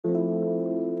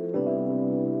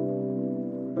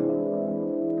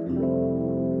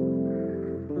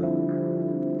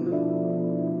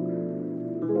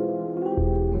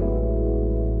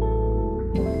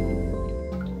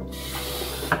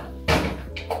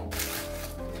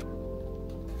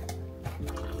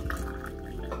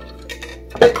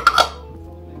Hello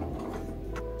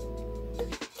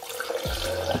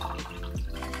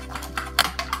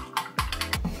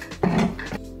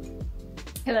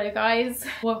guys,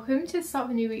 welcome to the start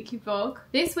of a new weekly vlog.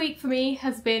 This week for me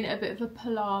has been a bit of a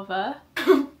palaver.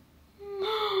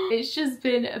 It's just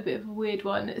been a bit of a weird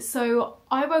one. So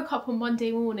I woke up on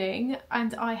Monday morning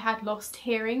and I had lost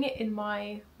hearing in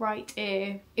my right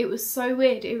ear. It was so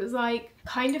weird. It was like,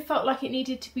 kind of felt like it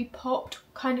needed to be popped,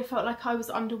 kind of felt like I was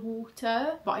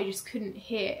underwater, but I just couldn't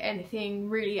hear anything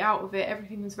really out of it.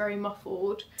 Everything was very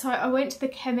muffled. So I went to the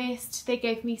chemist. They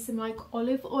gave me some like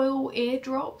olive oil ear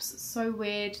drops. So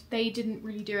weird. They didn't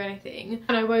really do anything.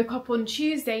 And I woke up on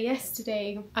Tuesday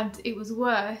yesterday and it was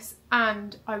worse,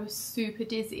 and I was super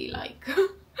dizzy. Like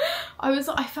I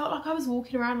felt like I was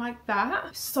walking around like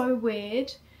that. So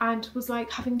weird. And was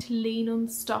like having to lean on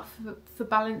stuff for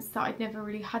balance that I'd never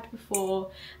really had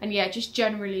before. And yeah, just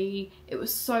generally it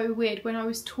was so weird. When I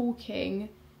was talking,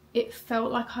 it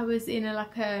felt like I was in a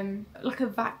like a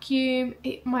vacuum.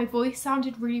 My voice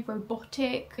sounded really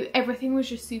robotic. Everything was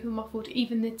just super muffled.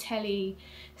 Even the telly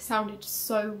sounded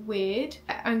so weird.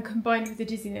 And combined with the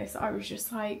dizziness, I was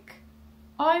just like,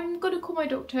 I'm gonna call my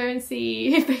doctor and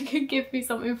see if they can give me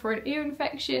something for an ear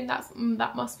infection.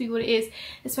 That must be what it is,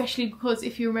 especially because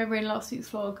if you remember in last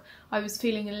week's vlog, I was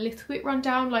feeling a little bit run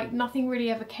down. Like nothing really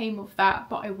ever came of that,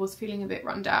 but I was feeling a bit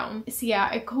run down. So yeah,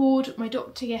 I called my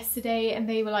doctor yesterday and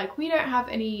they were like, we don't have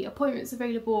any appointments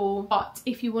available, but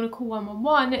if you want to call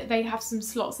 111, they have some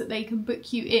slots that they can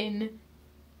book you in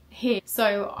here.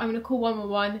 So I'm gonna call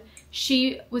 111.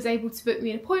 She was able to book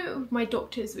me an appointment with my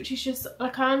doctors, which is just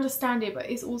like, I understand it, but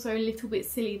it's also a little bit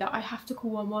silly that I have to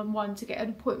call 111 to get an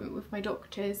appointment with my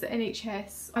doctors at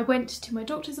NHS. I went to my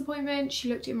doctor's appointment. She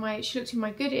looked in my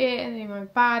good ear and then my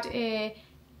bad ear.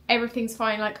 Everything's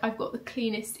fine. Like I've got the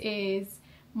cleanest ears.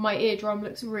 My eardrum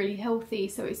looks really healthy,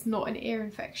 so it's not an ear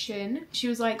infection. She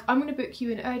was like, I'm going to book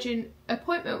you an urgent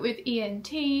appointment with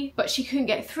ENT, but she couldn't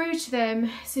get through to them.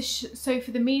 So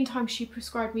for the meantime, she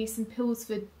prescribed me some pills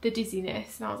for the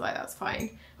dizziness, and I was like, that's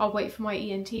fine. I'll wait for my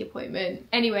ENT appointment.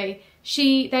 Anyway,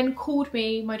 she then called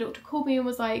me, my doctor called me and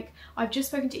was like, I've just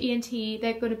spoken to ENT,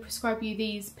 they're going to prescribe you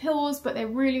these pills, but they're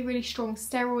really, really strong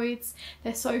steroids.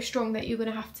 They're so strong that you're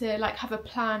going to have a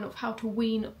plan of how to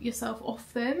wean yourself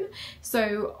off them.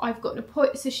 So I've got an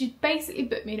appointment, so she basically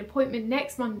booked me an appointment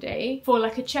next Monday for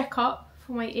like a checkup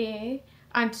for my ear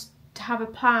and to have a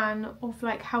plan of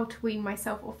like how to wean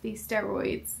myself off these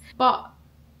steroids. But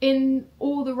in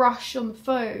all the rush on the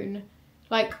phone,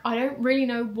 like, I don't really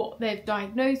know what they've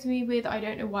diagnosed me with. I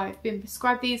don't know why I've been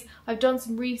prescribed these. I've done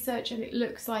some research and it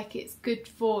looks like it's good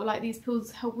for, like, these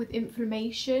pills help with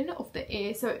inflammation of the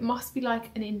ear. So it must be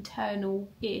like an internal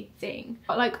ear thing.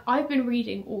 But like, I've been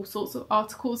reading all sorts of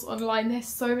articles online. There's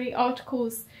so many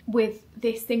articles with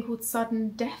this thing called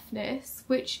sudden deafness,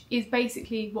 which is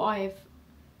basically what I've,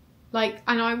 like,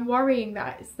 and I'm worrying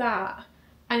that it's that.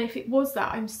 And if it was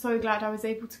that, I'm so glad I was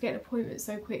able to get an appointment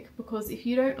so quick, because if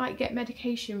you don't like get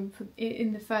medication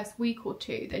in the first week or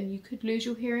two, then you could lose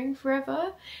your hearing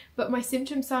forever. But my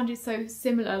symptoms sounded so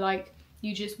similar, like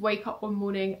you just wake up one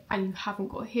morning and you haven't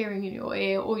got hearing in your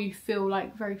ear, or you feel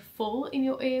like very full in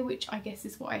your ear, which I guess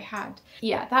is what I had.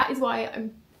 Yeah, that is why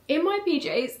I'm in my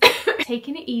PJs.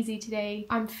 Taking it easy today.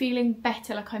 I'm feeling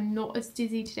better, like I'm not as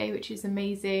dizzy today, which is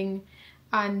amazing.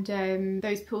 And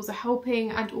those pills are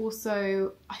helping, and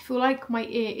also I feel like my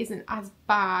ear isn't as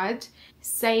bad.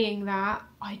 Saying that,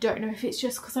 I don't know if it's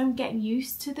just because I'm getting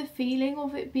used to the feeling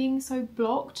of it being so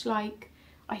blocked. Like,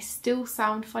 I still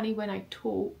sound funny when I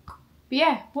talk. But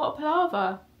yeah, what a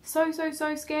palaver. So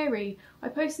scary. I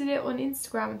posted it on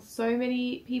Instagram and so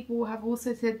many people have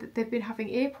also said that they've been having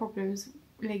ear problems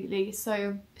lately,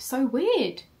 so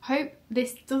weird. Hope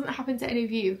this doesn't happen to any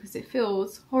of you, because it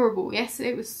feels horrible.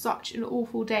 Yesterday was such an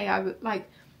awful day. I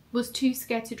was too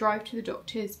scared to drive to the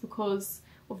doctors because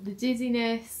of the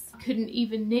dizziness. I couldn't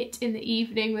even knit in the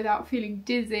evening without feeling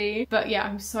dizzy. But yeah,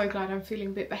 I'm so glad I'm feeling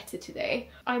a bit better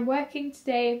today. I'm working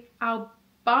today. I'll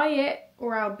buy it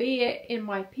or I'll be it in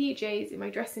my PJs, in my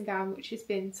dressing gown, which has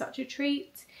been such a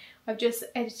treat. I've just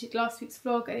edited last week's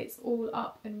vlog and it's all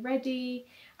up and ready.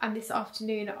 And this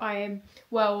afternoon I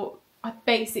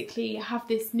basically have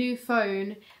this new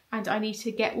phone and I need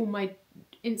to get all my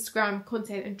Instagram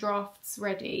content and drafts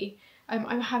ready.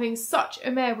 I'm having such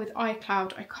a mare with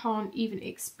iCloud, I can't even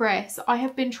express. I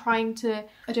have been trying to,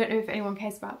 I don't know if anyone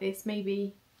cares about this,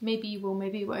 maybe you will,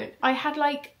 maybe you won't. I had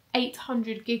like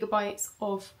 800 gigabytes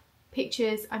of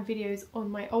pictures and videos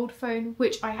on my old phone,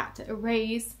 which I had to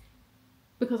erase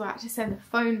because I had to send the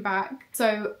phone back.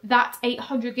 So that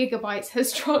 800 gigabytes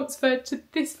has transferred to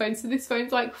this phone. So this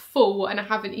phone's like full and I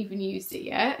haven't even used it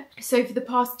yet. So for the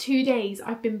past 2 days,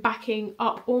 I've been backing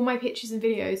up all my pictures and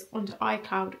videos onto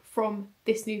iCloud from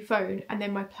this new phone. And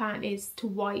then my plan is to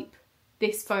wipe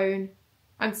this phone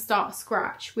and start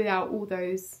scratch without all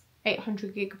those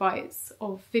 800 gigabytes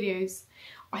of videos.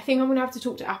 I think I'm gonna have to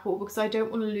talk to Apple because I don't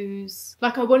want to lose,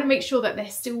 like I want to make sure that they're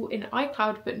still in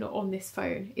iCloud but not on this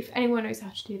phone. If anyone knows how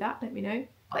to do that, let me know.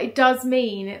 It does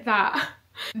mean that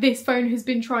this phone has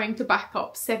been trying to back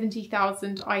up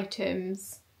 70,000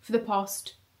 items for the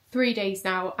past 3 days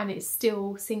now and it's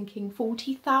still syncing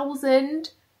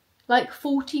 40,000. Like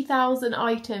 40,000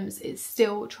 items it's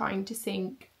still trying to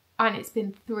sync and it's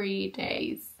been 3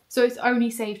 days. So it's only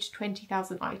saved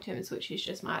 20,000 items, which is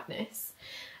just madness.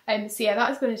 So yeah,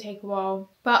 that's going to take a while.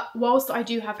 But whilst I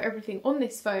do have everything on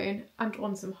this phone and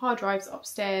on some hard drives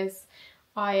upstairs,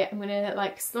 I am going to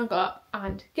like snuggle up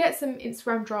and get some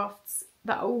Instagram drafts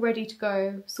that are all ready to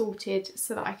go, sorted,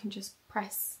 so that I can just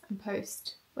press and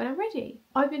post when I'm ready.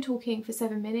 I've been talking for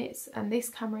 7 minutes and this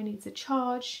camera needs a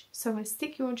charge, so I'm going to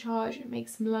stick you on charge and make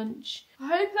some lunch. I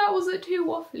hope that wasn't too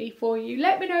waffly for you.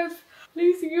 Let me know if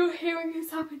losing your hearing has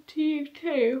happened to you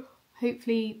too.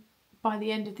 Hopefully by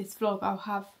the end of this vlog I'll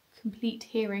have complete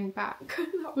hearing back.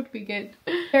 That would be good.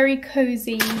 Very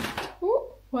cozy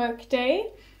work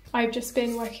day. I've just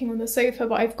been working on the sofa,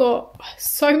 but I've got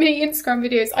so many Instagram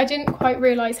videos. I didn't quite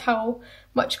realise how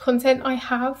much content I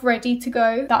have ready to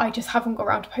go that I just haven't got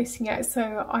around to posting yet.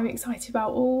 So I'm excited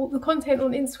about all the content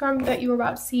on Instagram that you're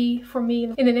about to see from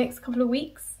me in the next couple of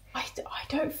weeks. I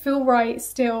don't feel right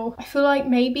still. I feel like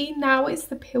maybe now it's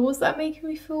the pills that are making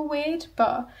me feel weird,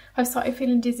 but I've started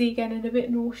feeling dizzy again and a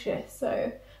bit nauseous.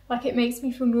 So like it makes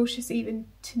me feel nauseous even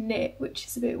to knit, which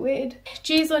is a bit weird.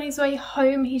 G's on his way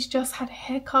home. He's just had a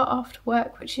haircut after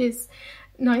work, which is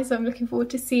nice. I'm looking forward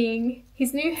to seeing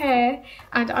his new hair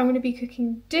and I'm going to be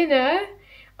cooking dinner.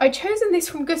 I've chosen this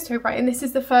from Gusto, right? And this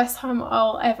is the first time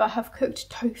I'll ever have cooked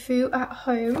tofu at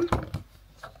home.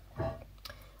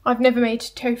 I've never made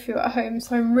tofu at home,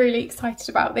 so I'm really excited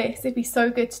about this. It'd be so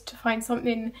good to find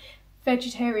something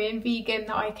vegetarian, vegan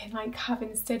that I can like have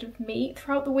instead of meat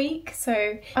throughout the week.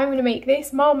 So I'm going to make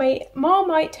this Marmite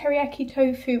teriyaki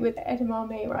tofu with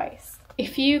edamame rice.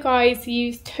 If you guys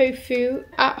use tofu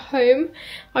at home,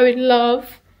 I would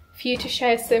love for you to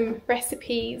share some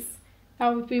recipes.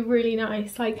 That would be really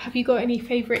nice. Like, have you got any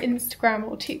favourite Instagram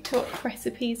or TikTok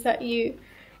recipes that you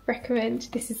recommend?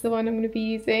 This is the one I'm going to be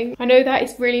using. I know that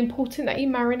it's really important that you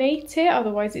marinate it,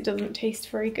 otherwise it doesn't taste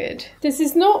very good. This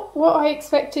is not what I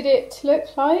expected it to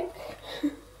look like.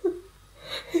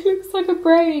 It looks like a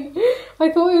brain.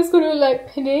 I thought it was going to look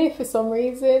like paneer for some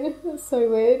reason. That's so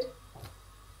weird.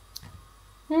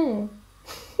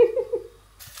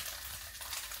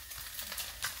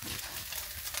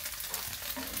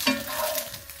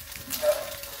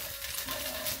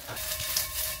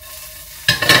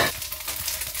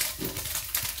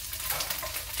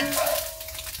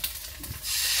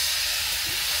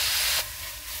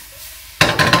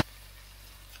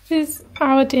 This is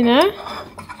our dinner.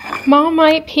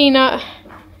 Marmite peanut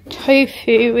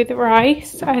tofu with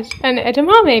rice and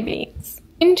edamame beans.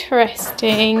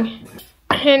 Interesting.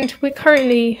 And we're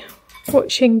currently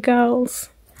watching Girls,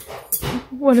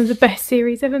 one of the best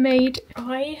series ever made.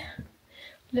 I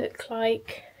look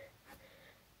like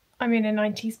I'm in a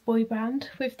 90s boy band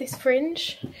with this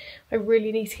fringe. I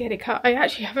really need to get it cut. I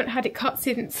actually haven't had it cut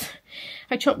since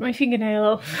I chopped my fingernail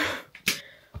off.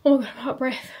 Oh my god, I'm out of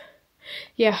breath.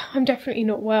 Yeah, I'm definitely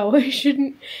not well. It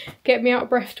shouldn't get me out of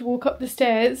breath to walk up the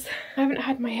stairs. I haven't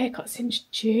had my hair cut since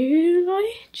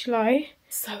July.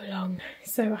 So long.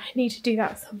 So I need to do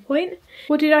that at some point.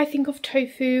 What did I think of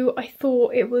tofu? I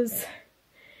thought it was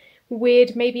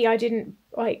weird. Maybe I didn't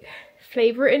like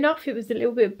flavour it enough. It was a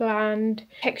little bit bland.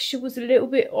 Texture was a little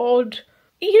bit odd.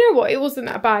 You know what? It wasn't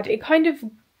that bad. It kind of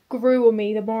grew on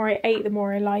me. The more I ate, the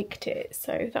more I liked it.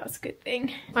 So that's a good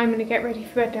thing. I'm going to get ready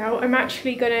for bed now. I'm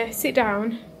actually going to sit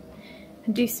down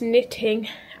and do some knitting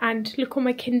and look on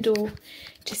my Kindle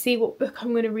to see what book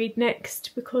I'm going to read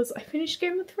next, because I finished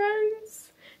Game of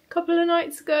Thrones a couple of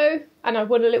nights ago and I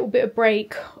want a little bit of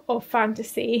break of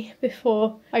fantasy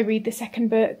before I read the second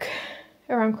book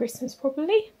around Christmas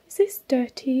probably. Is this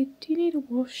dirty? Do you need a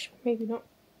wash? Maybe not.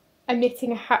 I'm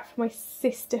knitting a hat for my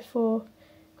sister for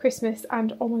Christmas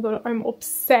and oh my god, I'm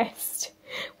obsessed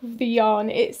with the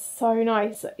yarn. It's so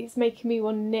nice. It's making me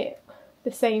want to knit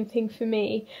the same thing for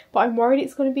me, but I'm worried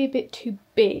it's going to be a bit too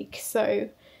big, so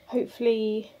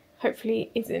hopefully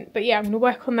it isn't. But yeah, I'm going to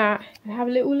work on that and have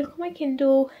a little look on my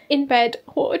Kindle in bed.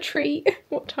 What a treat.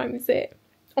 What time is it?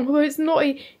 Oh my god, it's not,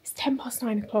 it's 10 past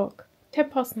 9 o'clock. 10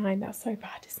 past 9, that's so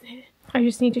bad, isn't it? I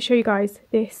just need to show you guys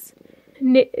this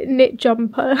knit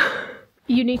jumper.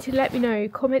 You need to let me know,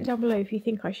 comment down below if you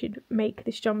think I should make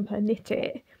this jumper, knit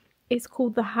it. It's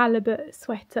called the halibut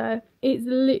sweater. It's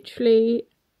literally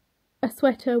a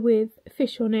sweater with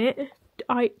fish on it.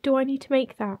 Do I need to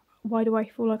make that? Why do I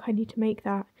feel like I need to make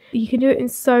that? You can do it in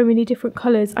so many different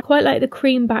colours. I quite like the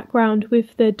cream background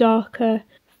with the darker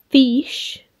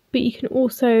fish, but you can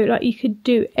also, like, you could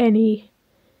do any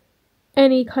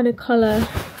kind of colour.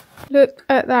 Look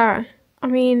at that. I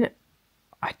mean,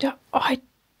 I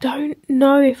don't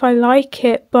know if I like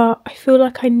it, but I feel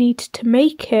like I need to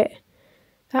make it.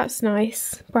 That's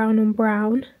nice, brown on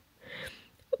brown.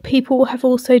 People have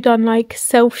also done like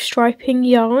self-striping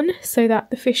yarn so that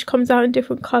the fish comes out in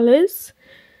different colours.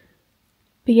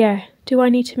 But yeah, do I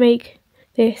need to make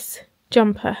this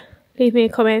jumper? Leave me a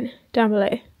comment down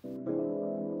below.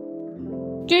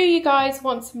 Do you guys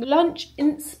want some lunch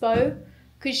inspo?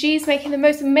 Because she's making the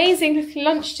most amazing looking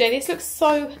lunch today. This looks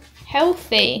so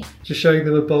healthy. Just showing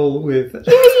them a bowl with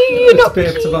you're not, a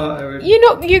bit of tomato.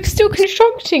 You're still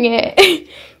constructing it.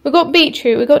 We've got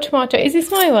beetroot, we've got tomato. Is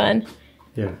this my one?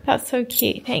 Yeah. That's so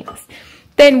cute, thanks.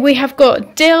 Then we have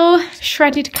got dill,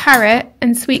 shredded carrot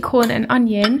and sweet corn and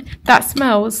onion. That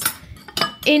smells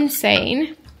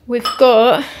insane. We've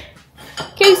got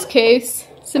couscous,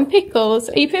 some pickles.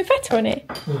 Are you putting feta on it?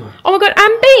 Oh my god,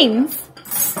 and beans.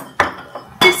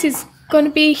 This is going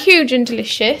to be huge and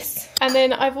delicious. And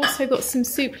then I've also got some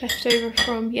soup left over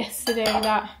from yesterday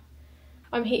that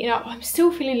I'm heating up. I'm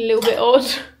still feeling a little bit odd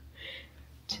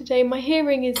today. My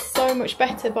hearing is so much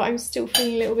better, but I'm still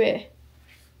feeling a little bit,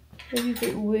 maybe a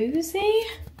bit woozy.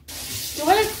 Do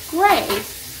I look grey?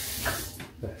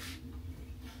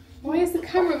 Why is the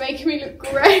camera making me look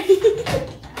grey?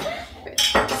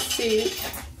 Soup.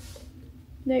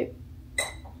 Nope.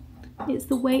 It's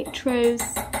the Waitrose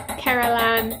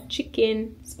Carolan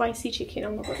chicken, spicy chicken.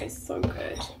 Oh my god, it's so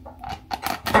good.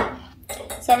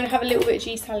 So I'm going to have a little bit of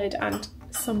G salad and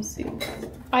some soup.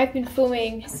 I've been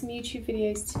filming some YouTube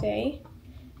videos today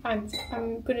and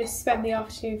I'm going to spend the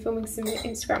afternoon filming some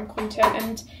Instagram content,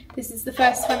 and this is the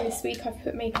first time this week I've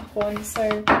put makeup on,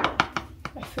 so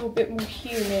I feel a bit more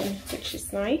human, which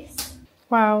is nice.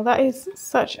 Wow, that is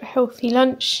such a healthy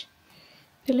lunch.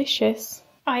 Delicious.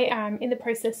 I am in the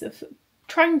process of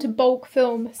trying to bulk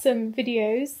film some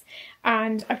videos,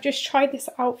 and I've just tried this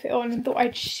outfit on and thought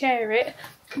I'd share it.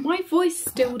 My voice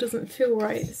still doesn't feel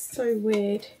right, it's so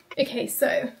weird. Okay,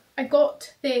 so I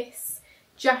got this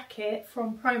jacket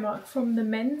from Primark from the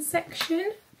men's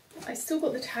section. I still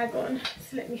got the tag on,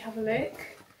 so let me have a look.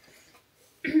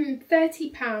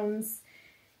 £30.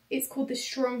 It's called the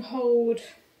Stronghold,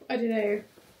 I don't know,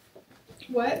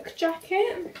 work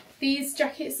jacket. These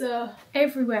jackets are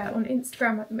everywhere on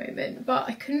Instagram at the moment, but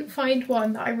I couldn't find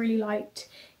one that I really liked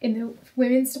in the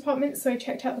women's department, so I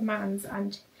checked out the man's,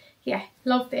 and yeah,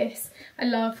 love this. I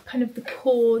love kind of the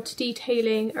cord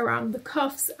detailing around the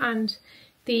cuffs and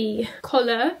the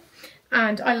collar,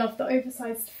 and I love the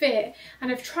oversized fit.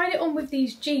 And I've tried it on with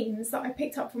these jeans that I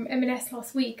picked up from M&S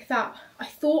last week that I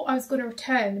thought I was going to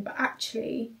return, but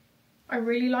actually I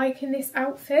really like in this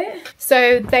outfit.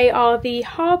 So they are the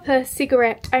Harper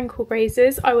cigarette ankle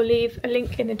braces. I will leave a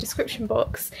link in the description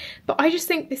box. But I just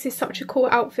think this is such a cool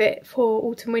outfit for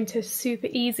autumn winter, super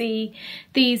easy.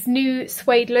 These new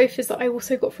suede loafers that I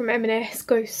also got from M&S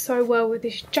go so well with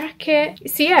this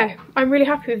jacket. So yeah, I'm really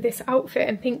happy with this outfit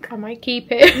and think I might keep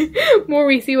it.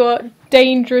 Maurice, you are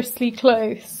dangerously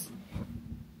close.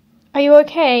 Are you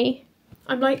okay?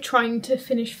 I'm like trying to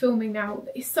finish filming now.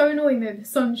 It's so annoying though, the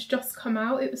sun's just come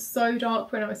out. It was so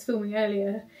dark when I was filming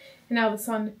earlier, and now the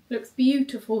sun looks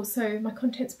beautiful, so my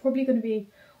content's probably going to be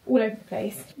all over the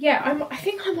place. Yeah, I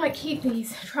think I might keep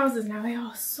these trousers now. They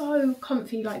are so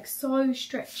comfy, like so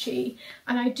stretchy,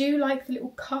 and I do like the little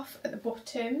cuff at the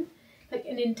bottom, like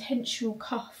an intentional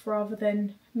cuff rather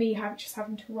than me just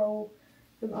having to roll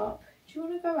them up. Do you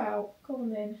want to go out? Go on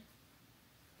then.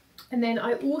 And then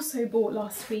I also bought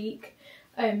last week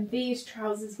these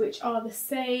trousers, which are the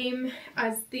same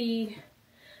as the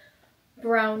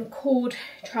brown cord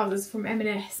trousers from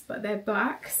M&S, but they're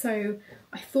black. So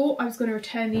I thought I was going to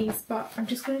return these, but I'm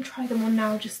just going to try them on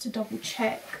now just to double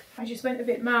check. I just went a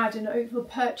bit mad and over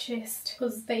purchased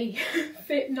because they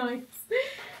fit nice.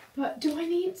 But do I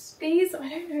need these? I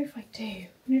don't know if I do.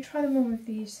 I'm going to try them on with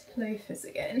these loafers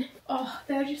again. Oh,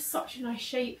 they're just such a nice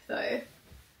shape though.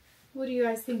 What do you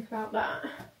guys think about that?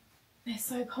 They're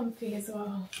so comfy as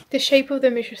well. The shape of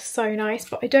them is just so nice,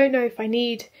 but I don't know if I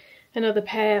need another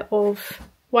pair of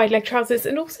wide leg trousers.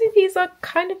 And also these are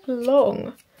kind of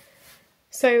long.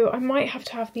 So I might have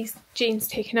to have these jeans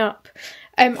taken up.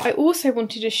 I also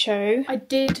wanted to show, I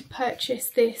did purchase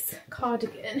this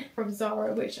cardigan from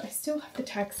Zara, which I still have the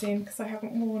tags in because I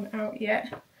haven't worn out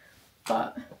yet.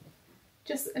 But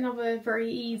just another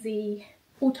very easy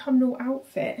autumnal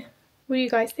outfit. What do you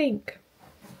guys think?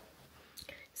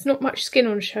 It's not much skin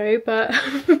on show, but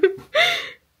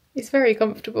it's very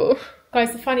comfortable.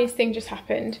 Guys, the funniest thing just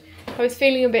happened. I was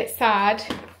feeling a bit sad,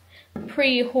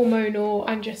 pre-hormonal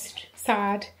and just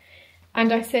sad.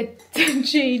 And I said to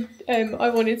Gene I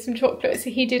wanted some chocolate. So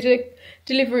he did a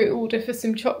delivery order for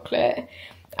some chocolate.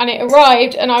 And it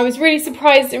arrived and I was really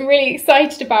surprised and really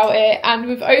excited about it. And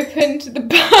we've opened the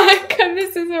bag and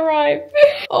this has arrived.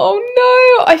 Oh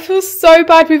no, I feel so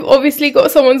bad. We've obviously got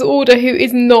someone's order who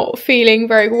is not feeling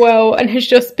very well and has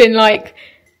just been like,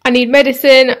 I need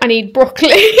medicine, I need broccoli,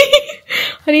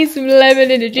 I need some lemon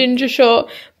and a ginger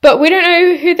shot. But we don't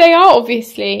know who they are,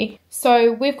 obviously.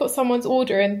 So we've got someone's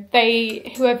order and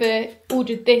whoever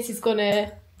ordered this is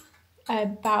gonna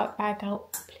bag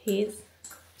out, please.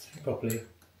 Properly.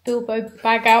 Bilbo,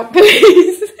 bag out,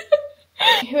 please.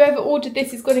 Whoever ordered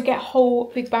this is going to get a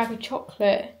whole big bag of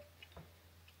chocolate.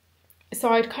 So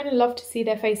I'd kind of love to see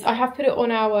their face. I have put it on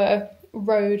our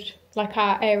road, like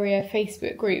our area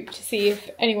Facebook group, to see if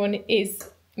anyone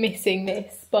is missing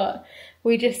this. But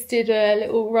we just did a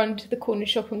little run to the corner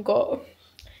shop and got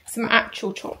some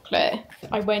actual chocolate.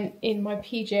 I went in my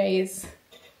PJs.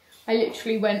 I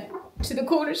literally went to the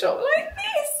corner shop like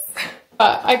this.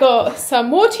 I got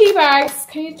some more tea bags.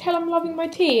 Can you tell I'm loving my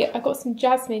tea? I got some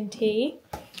jasmine tea.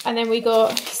 And then we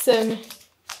got some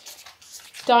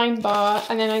Dime Bar.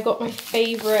 And then I got my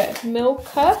favourite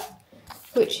Milka,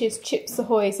 which is Chips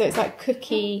Ahoy. So it's like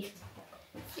cookie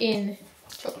in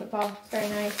chocolate bar. Very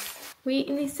nice. We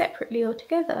eating these separately or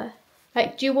together?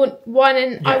 Like, do you want one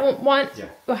and I want one? Yeah.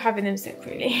 We're having them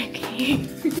separately. Okay.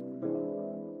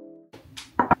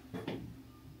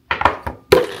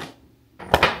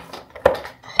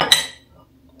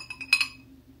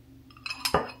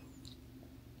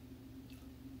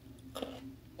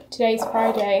 Today's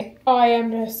Friday. I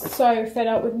am just so fed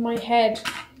up with my head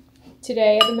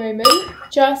today at the moment.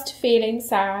 Just feeling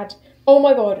sad. Oh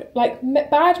my god, like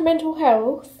bad mental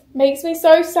health makes me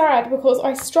so sad because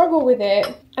I struggle with it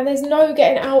and there's no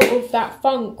getting out of that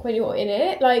funk when you're in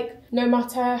it. Like, no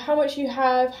matter how much you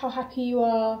have, how happy you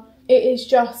are, it is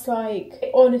just like,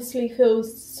 it honestly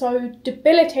feels so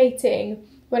debilitating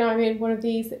when I'm in one of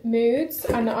these moods,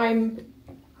 and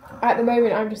at the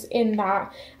moment I'm just in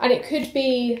that. And it could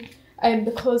be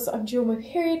because I'm due on my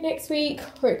period next week,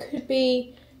 or it could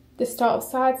be the start of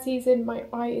sad season. My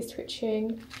eye is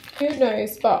twitching. Who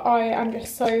knows, but I am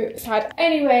just so sad.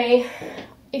 Anyway,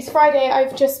 it's Friday.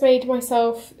 I've just made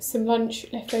myself some lunch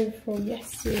left over from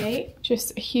yesterday.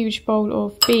 Just a huge bowl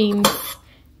of beans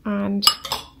and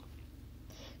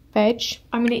veg.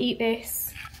 I'm gonna eat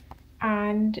this,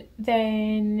 and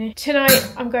then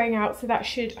tonight I'm going out, so that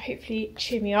should hopefully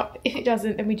cheer me up. If it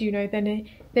doesn't, then we do know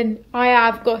then I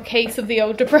have got a case of the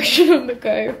old depression on the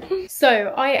go.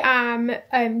 So I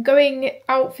am going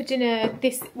out for dinner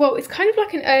well, it's kind of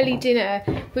like an early dinner.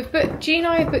 G and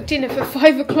I have booked dinner for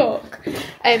 5 o'clock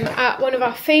at one of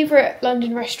our favourite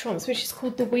London restaurants, which is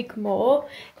called the Wigmore.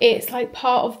 It's like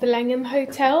part of the Langham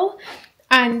Hotel.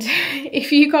 And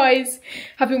if you guys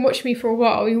have been watching me for a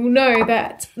while, you will know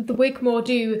that the Wigmore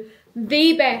do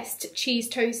the best cheese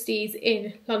toasties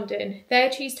in London. Their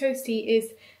cheese toastie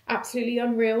is absolutely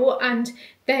unreal, and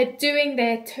they're doing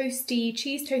their cheese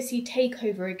toastie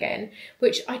takeover again,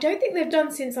 which I don't think they've done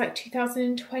since like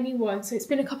 2021, so it's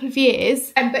been a couple of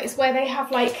years. But it's where they have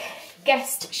like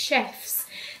guest chefs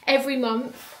every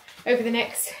month over the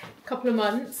next couple of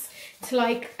months to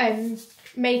like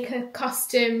make a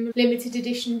custom limited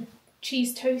edition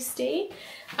cheese toastie.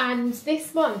 And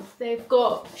this month they've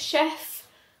got chef,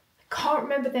 can't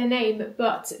remember their name,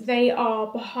 but they are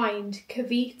behind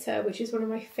Cavita, which is one of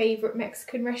my favourite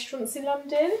Mexican restaurants in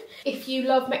London. If you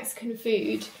love Mexican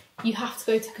food, you have to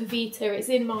go to Cavita. It's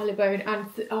in Marylebone, and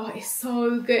oh, it's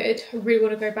so good. I really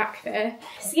want to go back there.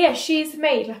 So yeah, she's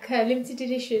made like a limited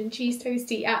edition cheese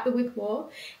toastie at the Wigmore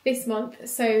this month.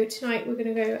 So tonight we're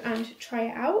going to go and try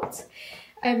it out.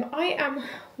 I am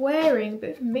wearing a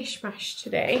bit of a mishmash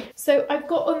today. So I've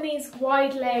got on these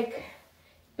wide leg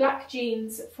black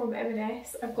jeans from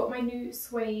M&S. I've got my new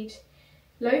suede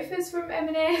loafers from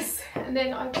M&S, and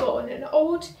then I've got on an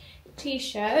old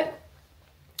t-shirt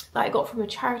that I got from a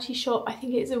charity shop. I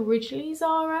think it's originally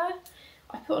Zara.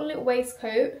 I put on a little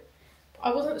waistcoat.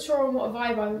 I wasn't sure on what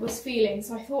vibe I was feeling,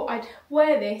 so I thought I'd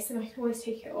wear this and I can always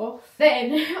take it off.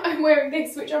 Then I'm wearing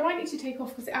this, which I might need to take off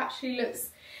because it actually looks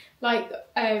like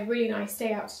a really nice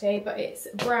day out today, but it's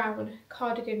a brown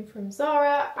cardigan from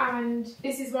Zara, and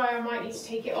this is why I might need to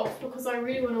take it off because I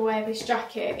really want to wear this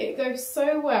jacket. It goes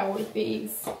so well with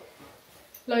these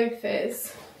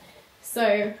loafers.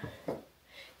 So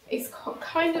it's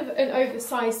kind of an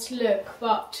oversized look,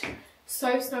 but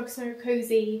so snug, so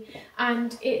cozy,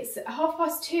 and it's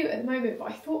 2:30 at the moment, but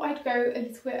I thought I'd go a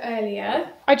little bit earlier.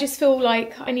 I just feel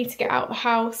like I need to get out of the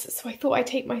house, so I thought I'd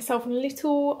take myself on a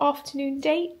little afternoon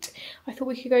date. I thought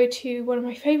we could go to one of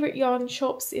my favourite yarn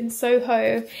shops in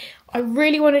Soho. I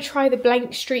really want to try the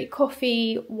Blank Street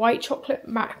Coffee white chocolate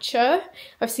matcha.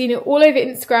 I've seen it all over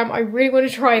Instagram. I really want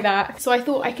to try that. So I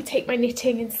thought I could take my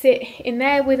knitting and sit in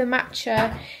there with a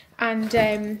matcha and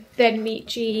then meet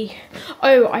G.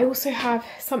 Oh, I also have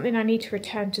something I need to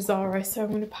return to Zara, so I'm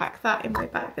going to pack that in my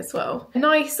bag as well. A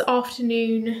nice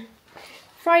afternoon,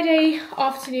 Friday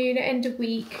afternoon, end of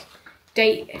week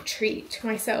date treat to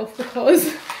myself,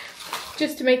 because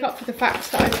just to make up for the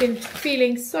fact that I've been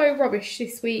feeling so rubbish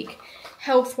this week,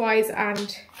 health-wise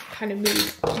and kind of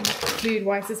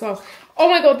mood-wise as well.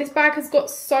 Oh my god, this bag has got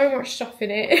so much stuff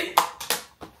in it.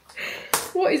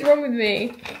 What is wrong with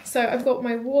me? So I've got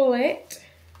my wallet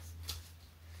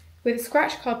with a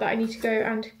scratch card that I need to go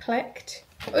and collect.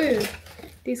 Oh,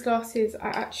 these glasses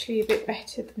are actually a bit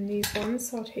better than these ones,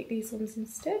 so I'll take these ones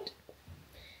instead.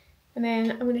 And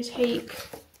then I'm going to take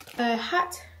a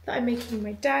hat that I'm making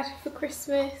my dad for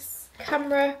Christmas,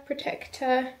 camera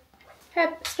protector,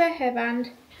 spare hairband,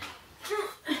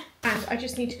 and I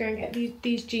just need to go and get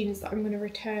these jeans that I'm going to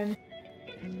return.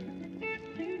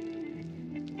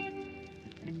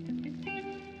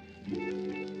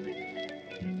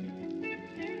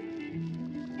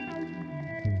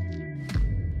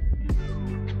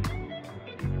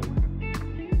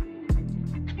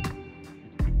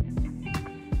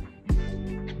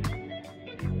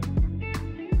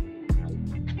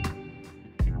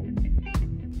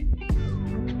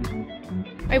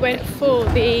 I went for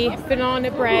the banana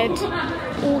bread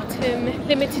autumn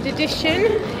limited edition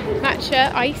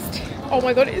matcha iced. Oh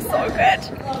my god, it's so good.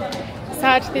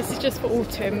 Sad this is just for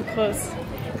autumn because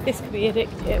this could be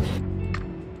addictive.